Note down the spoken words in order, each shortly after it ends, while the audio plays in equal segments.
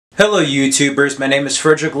Hello YouTubers, my name is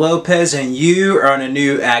Frederick Lopez and you are on a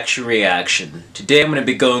new action reaction. Today I'm going to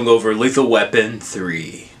be going over Lethal Weapon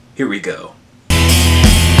 3. Here we go.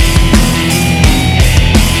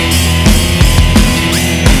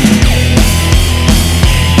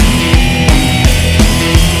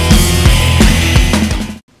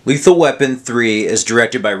 Lethal Weapon 3 is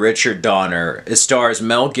directed by Richard Donner. It stars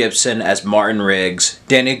Mel Gibson as Martin Riggs,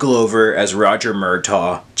 Danny Glover as Roger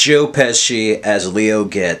Murtaugh, Joe Pesci as Leo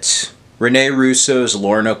Getz, Rene Russo as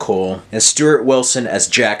Lorna Cole, and Stuart Wilson as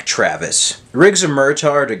Jack Travis. Riggs and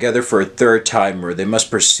Murtaugh are together for a third time where they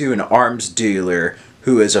must pursue an arms dealer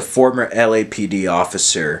who is a former LAPD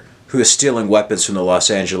officer who is stealing weapons from the Los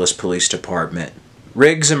Angeles Police Department.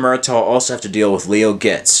 Riggs and Murtaugh also have to deal with Leo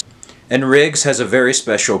Getz. And Riggs has a very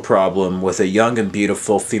special problem with a young and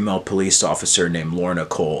beautiful female police officer named Lorna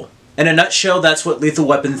Cole. In a nutshell, that's what Lethal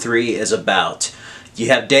Weapon 3 is about. You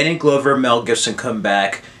have Danny Glover, Mel Gibson come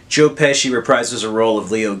back, Joe Pesci reprises a role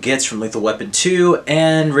of Leo Getz from Lethal Weapon 2,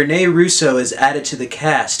 and Rene Russo is added to the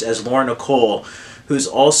cast as Lorna Cole, who's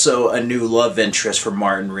also a new love interest for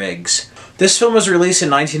Martin Riggs. This film was released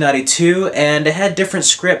in 1992, and it had different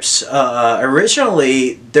scripts.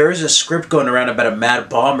 Originally, there was a script going around about a mad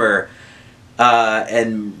bomber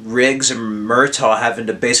and Riggs and Murtaugh having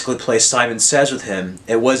to basically play Simon Says with him.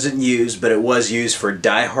 It wasn't used, but it was used for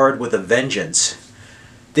Die Hard with a Vengeance.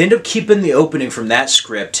 They ended up keeping the opening from that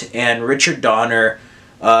script, and Richard Donner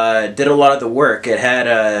did a lot of the work. It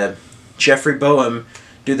had Jeffrey Boehm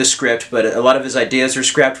do the script, but a lot of his ideas were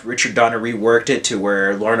scrapped. Richard Donner reworked it to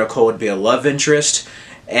where Lorna Cole would be a love interest,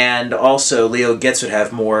 and also Leo Getz would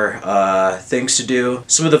have more things to do.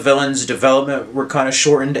 Some of the villains' development were kind of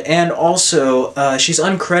shortened, and also she's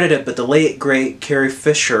uncredited, but the late great Carrie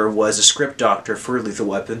Fisher was a script doctor for Lethal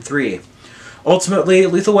Weapon 3. Ultimately,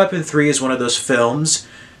 Lethal Weapon 3 is one of those films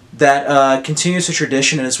that continues the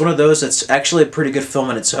tradition, and it's one of those that's actually a pretty good film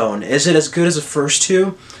on its own. Is it as good as the first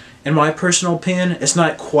two? In my personal opinion, it's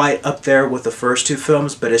not quite up there with the first two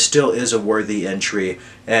films, but it still is a worthy entry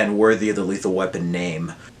and worthy of the Lethal Weapon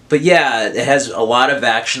name. But yeah, it has a lot of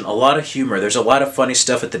action, a lot of humor. There's a lot of funny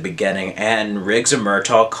stuff at the beginning, and Riggs and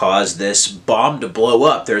Murtaugh cause this bomb to blow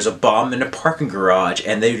up. There's a bomb in a parking garage,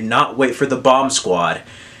 and they do not wait for the bomb squad.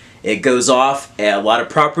 It goes off, a lot of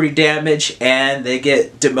property damage, and they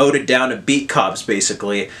get demoted down to beat cops,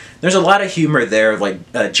 basically. There's a lot of humor there,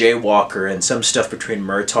 like Jaywalker and some stuff between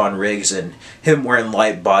Murtaugh and Riggs and him wearing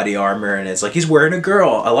light body armor, and it's like he's wearing a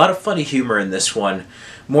girl. A lot of funny humor in this one,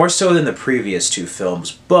 more so than the previous two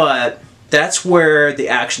films, but that's where the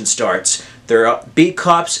action starts. They're beat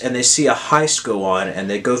cops, and they see a heist go on, and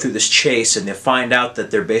they go through this chase, and they find out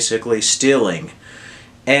that they're basically stealing.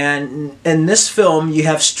 And in this film, you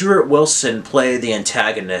have Stuart Wilson play the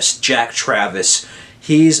antagonist, Jack Travis.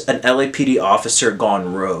 He's an LAPD officer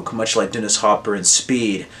gone rogue, much like Dennis Hopper in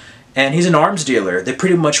Speed. And he's an arms dealer. They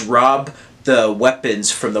pretty much rob the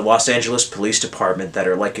weapons from the Los Angeles Police Department that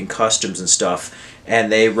are like in customs and stuff,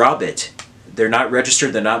 and they rob it. They're not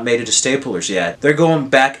registered, they're not made into staplers yet. They're going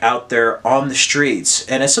back out there on the streets,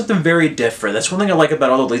 and it's something very different. That's one thing I like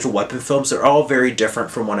about all the Lethal Weapon films. They're all very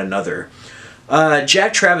different from one another.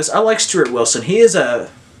 Jack Travis, I like Stuart Wilson. He is a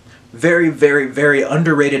very, very, very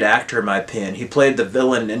underrated actor in my opinion. He played the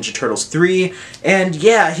villain in Ninja Turtles 3, and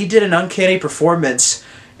yeah, he did an uncanny performance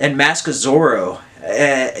in Mask of Zorro.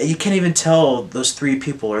 You can't even tell those three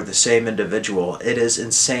people are the same individual. It is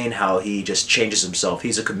insane how he just changes himself.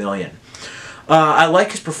 He's a chameleon. I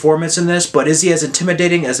like his performance in this, but is he as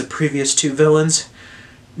intimidating as the previous two villains?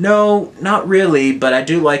 No, not really, but I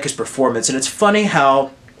do like his performance, and it's funny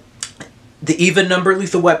how the even number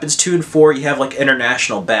Lethal Weapons 2 and 4, you have like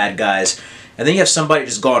international bad guys, and then you have somebody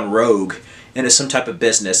just gone rogue into some type of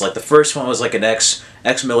business. Like the first one was like an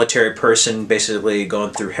ex-military person basically going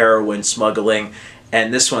through heroin smuggling,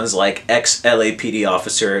 and this one's like ex-LAPD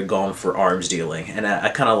officer going for arms dealing, and I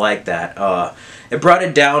kind of like that. It brought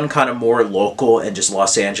it down kind of more local and just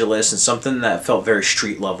Los Angeles, and something that felt very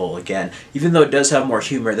street level again. Even though it does have more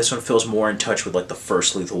humor, this one feels more in touch with like the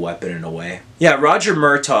first Lethal Weapon in a way. Yeah, Roger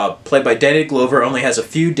Murtaugh, played by Danny Glover, only has a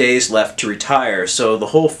few days left to retire, so the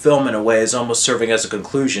whole film in a way is almost serving as a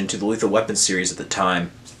conclusion to the Lethal Weapon series at the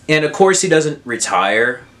time. And of course he doesn't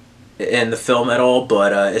retire in the film at all,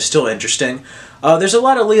 but it's still interesting. There's a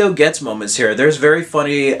lot of Leo Getz moments here. There's very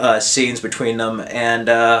funny scenes between them,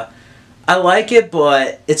 and I like it,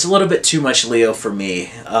 but it's a little bit too much Leo for me.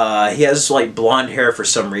 He has like blonde hair for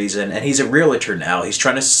some reason, and he's a realtor now. He's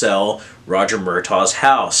trying to sell Roger Murtaugh's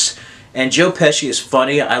house. And Joe Pesci is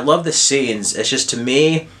funny. I love the scenes. It's just, to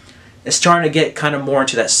me, it's starting to get kind of more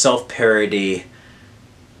into that self-parody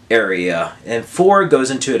area. And 4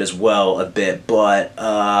 goes into it as well a bit, but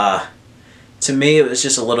to me it was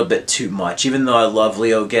just a little bit too much. Even though I love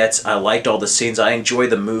Leo Getz, I liked all the scenes, I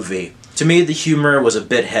enjoyed the movie. To me, the humor was a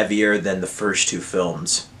bit heavier than the first 2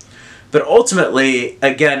 films. But ultimately,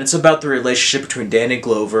 again, it's about the relationship between Danny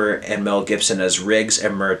Glover and Mel Gibson as Riggs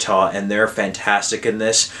and Murtaugh, and they're fantastic in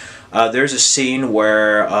this. There's a scene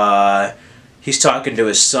where he's talking to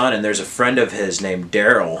his son, and there's a friend of his named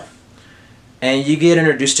Daryl. And you get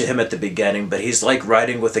introduced to him at the beginning, but he's like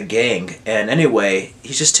riding with a gang. And anyway,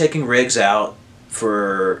 he's just taking Riggs out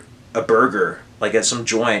for a burger, like at some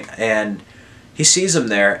joint, and he sees him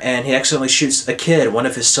there, and he accidentally shoots a kid. One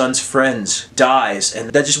of his son's friends dies, and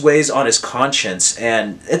that just weighs on his conscience,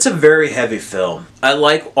 and it's a very heavy film. I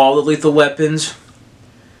like all the Lethal Weapons.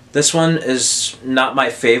 This one is not my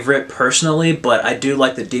favorite personally, but I do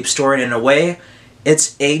like the deep story, and in a way,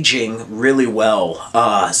 it's aging really well.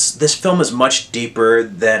 This film is much deeper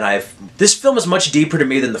than This film is much deeper to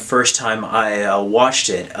me than the first time I watched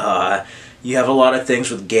it. You have a lot of things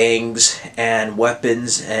with gangs and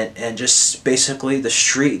weapons and just basically the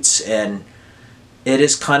streets, and it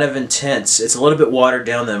is kind of intense. It's a little bit watered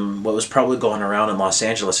down than what was probably going around in Los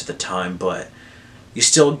Angeles at the time, but you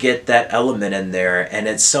still get that element in there, and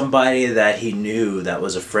it's somebody that he knew that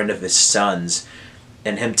was a friend of his son's,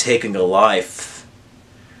 and him taking a life,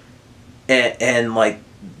 and like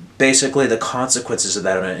basically the consequences of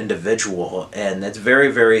that on an individual, and it's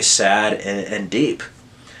very, very sad and deep.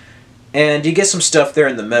 And you get some stuff there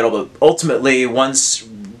in the middle, but ultimately, once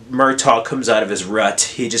Murtaugh comes out of his rut,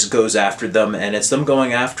 he just goes after them, and it's them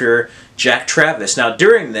going after Jack Travis. Now,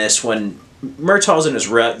 during this, when Murtaugh's in his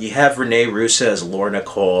rut, you have Renee Russo as Lorna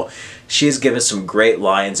Cole. She's given some great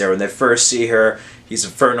lines there. When they first see her, he's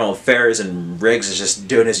infernal affairs, and Riggs is just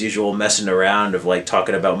doing his usual messing around of like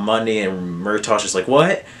talking about money, and Murtaugh's just like,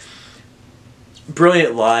 what?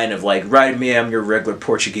 Brilliant line of like, ride me, I'm your regular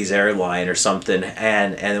Portuguese airline or something,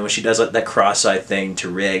 and then when she does that cross-eyed thing to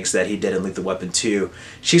Riggs that he did in Lethal Weapon 2,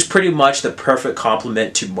 she's pretty much the perfect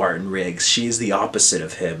complement to Martin Riggs. She's the opposite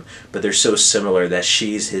of him, but they're so similar that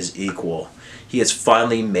she's his equal. He has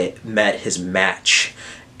finally met his match.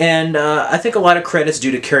 And I think a lot of credit's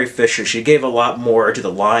due to Carrie Fisher. She gave a lot more to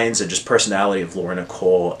the lines and just personality of Lorna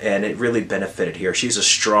Cole, and it really benefited here. She's a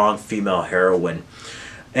strong female heroine.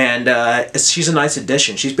 And she's a nice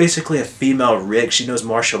addition. She's basically a female Riggs. She knows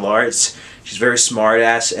martial arts. She's very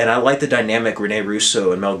smart-ass. And I like the dynamic Renee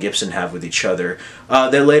Russo and Mel Gibson have with each other.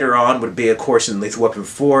 They later on would be, of course, in Lethal Weapon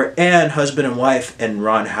 4 and Husband and Wife and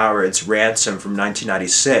Ron Howard's Ransom from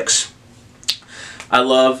 1996. I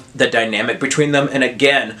love the dynamic between them. And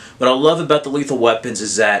again, what I love about the Lethal Weapons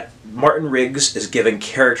is that Martin Riggs is given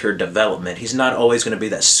character development. He's not always going to be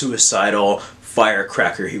that suicidal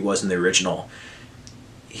firecracker he was in the original.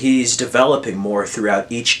 He's developing more throughout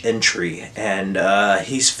each entry, and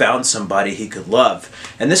he's found somebody he could love.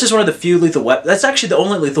 And this is one of the few Lethal Weapons. That's actually the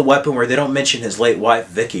only Lethal Weapon where they don't mention his late wife,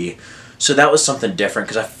 Vicky. So that was something different,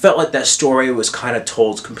 because I felt like that story was kind of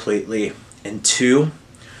told completely in 2.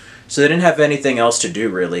 So they didn't have anything else to do,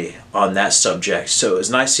 really, on that subject. So it was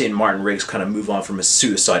nice seeing Martin Riggs kind of move on from his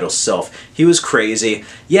suicidal self. He was crazy.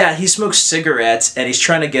 Yeah, he smokes cigarettes, and he's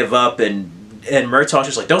trying to give up, and Murtaugh's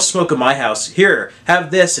just like, don't smoke in my house. Here,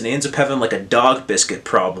 have this. And he ends up having like a dog biscuit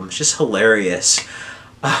problem. It's just hilarious.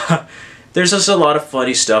 There's just a lot of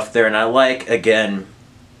funny stuff there. And I like, again,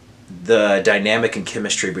 the dynamic and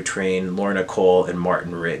chemistry between Lorna Cole and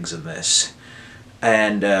Martin Riggs in this.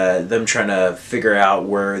 And them trying to figure out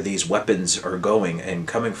where these weapons are going and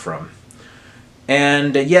coming from.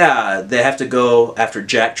 And yeah, they have to go after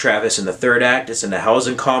Jack Travis in the 3rd act. It's in the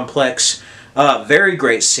housing complex. Very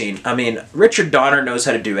great scene. I mean, Richard Donner knows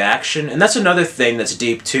how to do action, and that's another thing that's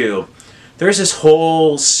deep too. There's this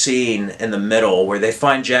whole scene in the middle where they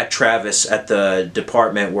find Jack Travis at the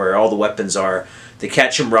department where all the weapons are. They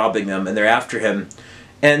catch him robbing them, and they're after him.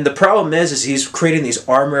 And the problem is he's creating these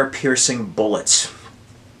armor-piercing bullets.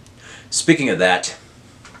 Speaking of that,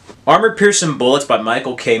 Armor-Piercing Bullets by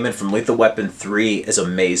Michael Kamen from Lethal Weapon 3 is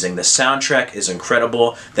amazing. The soundtrack is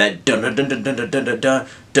incredible. That dun dun dun dun dun dun dun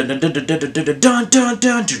dun dun dun dun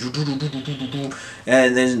dun,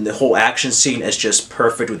 and then the whole action scene is just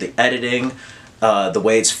perfect with the editing, the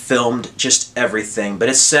way it's filmed, just everything. But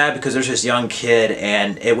it's sad because there's this young kid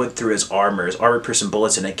and it went through his armor-piercing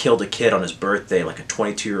bullets, and it killed a kid on his birthday, like a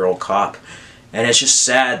 22-year-old cop. And it's just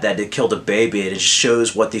sad that it killed a baby. It just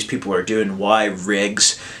shows what these people are doing, why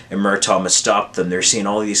Riggs and Murtaugh must stop them. They're seeing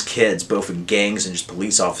all these kids, both in gangs and just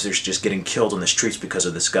police officers, just getting killed on the streets because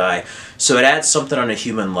of this guy. So it adds something on a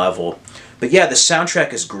human level. But yeah, the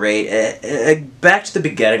soundtrack is great. Back to the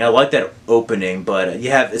beginning, I like that opening, but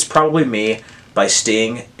it's Probably Me by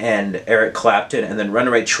Sting and Eric Clapton, and then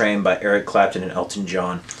Runaway Train by Eric Clapton and Elton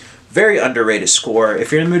John. Very underrated score.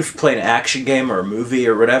 If you're in the mood for playing an action game or a movie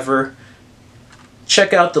or whatever,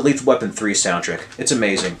 check out the Lethal Weapon 3 soundtrack. It's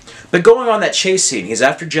amazing. But going on that chase scene, he's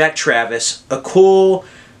after Jack Travis, a cool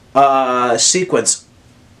sequence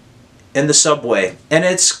in the subway. And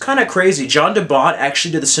it's kind of crazy. John DeBont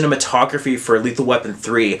actually did the cinematography for Lethal Weapon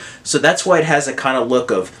 3, so that's why it has a kind of look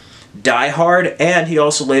of Die Hard, and he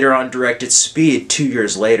also later on directed Speed 2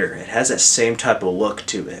 years later. It has that same type of look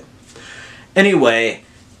to it. Anyway,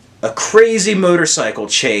 a crazy motorcycle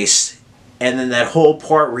chase, and then that whole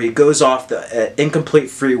part where he goes off the incomplete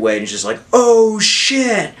freeway and he's just like, oh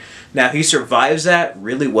shit! Now, he survives that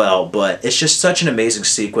really well, but it's just such an amazing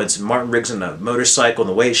sequence. Martin Riggs on the motorcycle and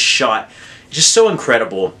the way it's shot, it's just so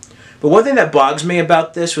incredible. But one thing that bogs me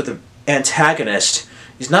about this with the antagonist,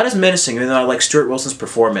 he's not as menacing, even though I like Stuart Wilson's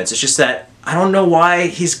performance. It's just that I don't know why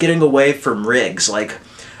he's getting away from Riggs. Like,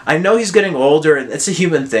 I know he's getting older, and it's a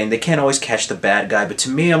human thing. They can't always catch the bad guy. But to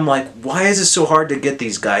me, I'm like, why is it so hard to get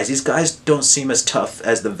these guys? These guys don't seem as tough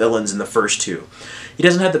as the villains in the first two. He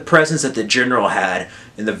doesn't have the presence that the General had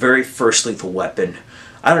in the very first Lethal Weapon.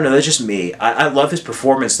 I don't know, that's just me. I love his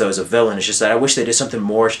performance, though, as a villain. It's just that I wish they did something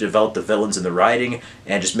more to develop the villains in the writing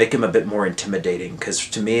and just make him a bit more intimidating. Because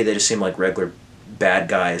to me, they just seem like regular bad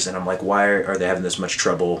guys, and I'm like, why are they having this much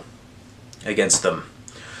trouble against them?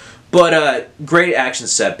 But great action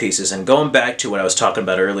set pieces, and going back to what I was talking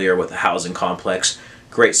about earlier with the housing complex,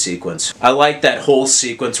 great sequence. I like that whole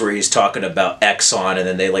sequence where he's talking about Exxon, and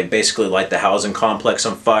then they like basically light the housing complex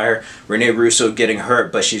on fire. Rene Russo getting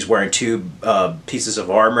hurt, but she's wearing two pieces of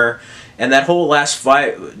armor, and that whole last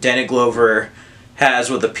fight Danny Glover has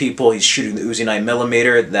with the people, he's shooting the Uzi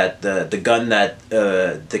 9mm, that the gun that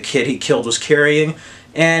the kid he killed was carrying,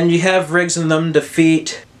 and you have Riggs and them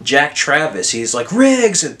defeat Jack Travis. He's like,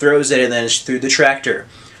 Riggs, and throws it, and then it's through the tractor.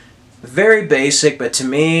 Very basic, but to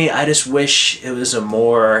me, I just wish it was a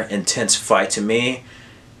more intense fight. To me,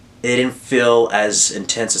 it didn't feel as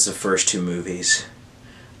intense as the first two movies.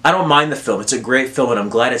 I don't mind the film. It's a great film, and I'm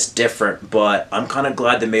glad it's different, but I'm kind of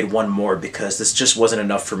glad they made one more because this just wasn't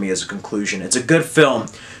enough for me as a conclusion. It's a good film,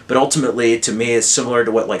 but ultimately, to me, it's similar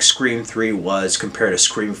to what like Scream 3 was compared to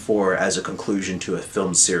Scream 4 as a conclusion to a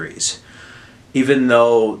film series. Even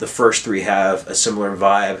though the first three have a similar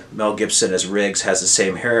vibe, Mel Gibson as Riggs has the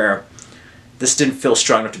same hair, this didn't feel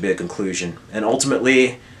strong enough to be a conclusion. And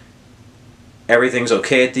ultimately, everything's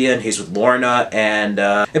okay at the end. He's with Lorna, and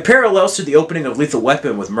it parallels to the opening of Lethal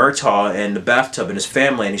Weapon with Murtaugh in the bathtub and his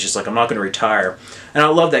family, and he's just like, I'm not going to retire. And I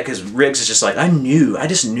love that because Riggs is just like, I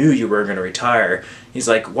just knew you weren't going to retire. He's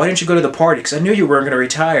like, why didn't you go to the party? Because I knew you weren't going to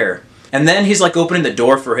retire. And then he's like opening the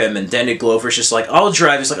door for him, and Danny Glover's just like, I'll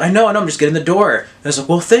drive. He's like, I know, I'm just getting the door. And I was like,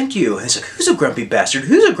 well, thank you. And he's like, who's a grumpy bastard?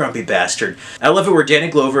 Who's a grumpy bastard? I love it where Danny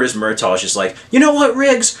Glover as Murtaugh is just like, you know what,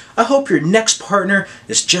 Riggs? I hope your next partner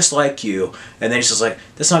is just like you. And then he's just like,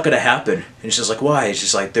 that's not going to happen. And he's just like, why? He's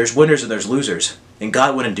just like, there's winners and there's losers. And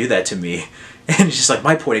God wouldn't do that to me. And he's just like,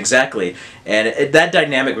 my point exactly. And that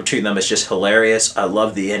dynamic between them is just hilarious. I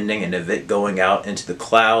love the ending and of it going out into the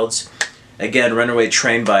clouds. Again, Runaway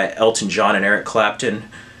Train by Elton John and Eric Clapton.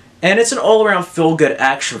 And it's an all-around feel-good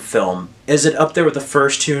action film. Is it up there with the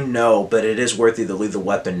first two? No, but it is worthy of the Lethal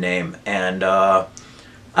Weapon name. And I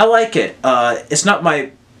like it. It's not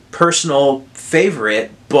my personal favorite,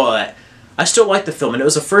 but I still like the film. And it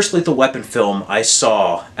was the first Lethal Weapon film I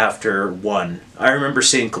saw after 1. I remember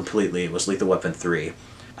seeing completely. It was Lethal Weapon 3.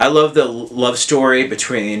 I love the love story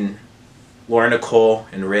between Laura Nicole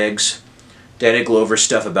and Riggs. Danny Glover's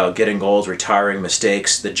stuff about getting old, retiring,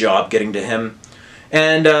 mistakes, the job getting to him.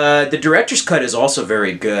 And the director's cut is also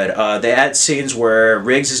very good. They add scenes where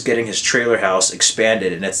Riggs is getting his trailer house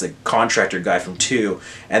expanded, and it's the contractor guy from 2.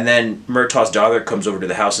 And then Murtaugh's daughter comes over to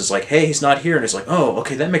the house and is like, hey, he's not here. And it's like, oh,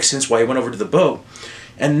 okay, that makes sense why he went over to the boat.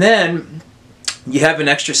 And then you have an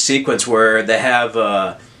extra sequence where they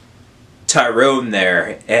have Tyrone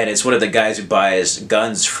there, and it's one of the guys who buys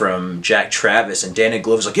guns from Jack Travis, and Danny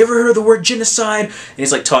Glover's like, you ever heard of the word genocide? And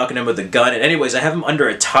he's like talking to him with a gun, and anyways, I have him under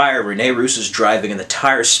a tire. Rene Russo's driving, and the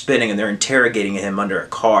tire's spinning, and they're interrogating him under a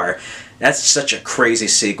car. That's such a crazy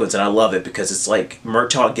sequence, and I love it because it's like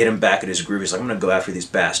Murtaugh get him back at his groove. He's like, I'm gonna go after these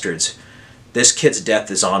bastards. This kid's death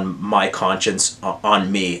is on my conscience,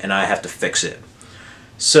 on me, and I have to fix it.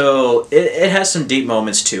 So it has some deep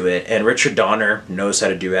moments to it, and Richard Donner knows how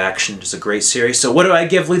to do action. It's a great series. So what do I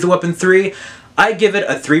give Lethal Weapon 3? I give it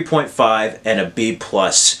a 3.5 and a B+.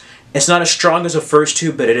 It's not as strong as the first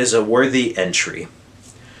two, but it is a worthy entry.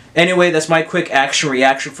 Anyway, that's my quick action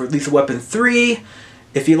reaction for Lethal Weapon 3.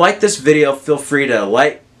 If you like this video, feel free to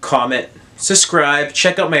like, comment, subscribe,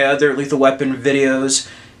 check out my other Lethal Weapon videos,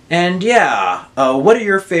 and yeah, what are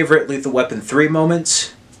your favorite Lethal Weapon 3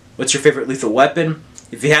 moments? What's your favorite Lethal Weapon?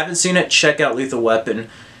 If you haven't seen it, check out Lethal Weapon.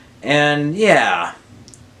 And yeah,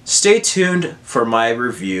 stay tuned for my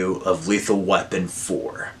review of Lethal Weapon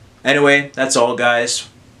 4. Anyway, that's all guys.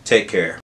 Take care.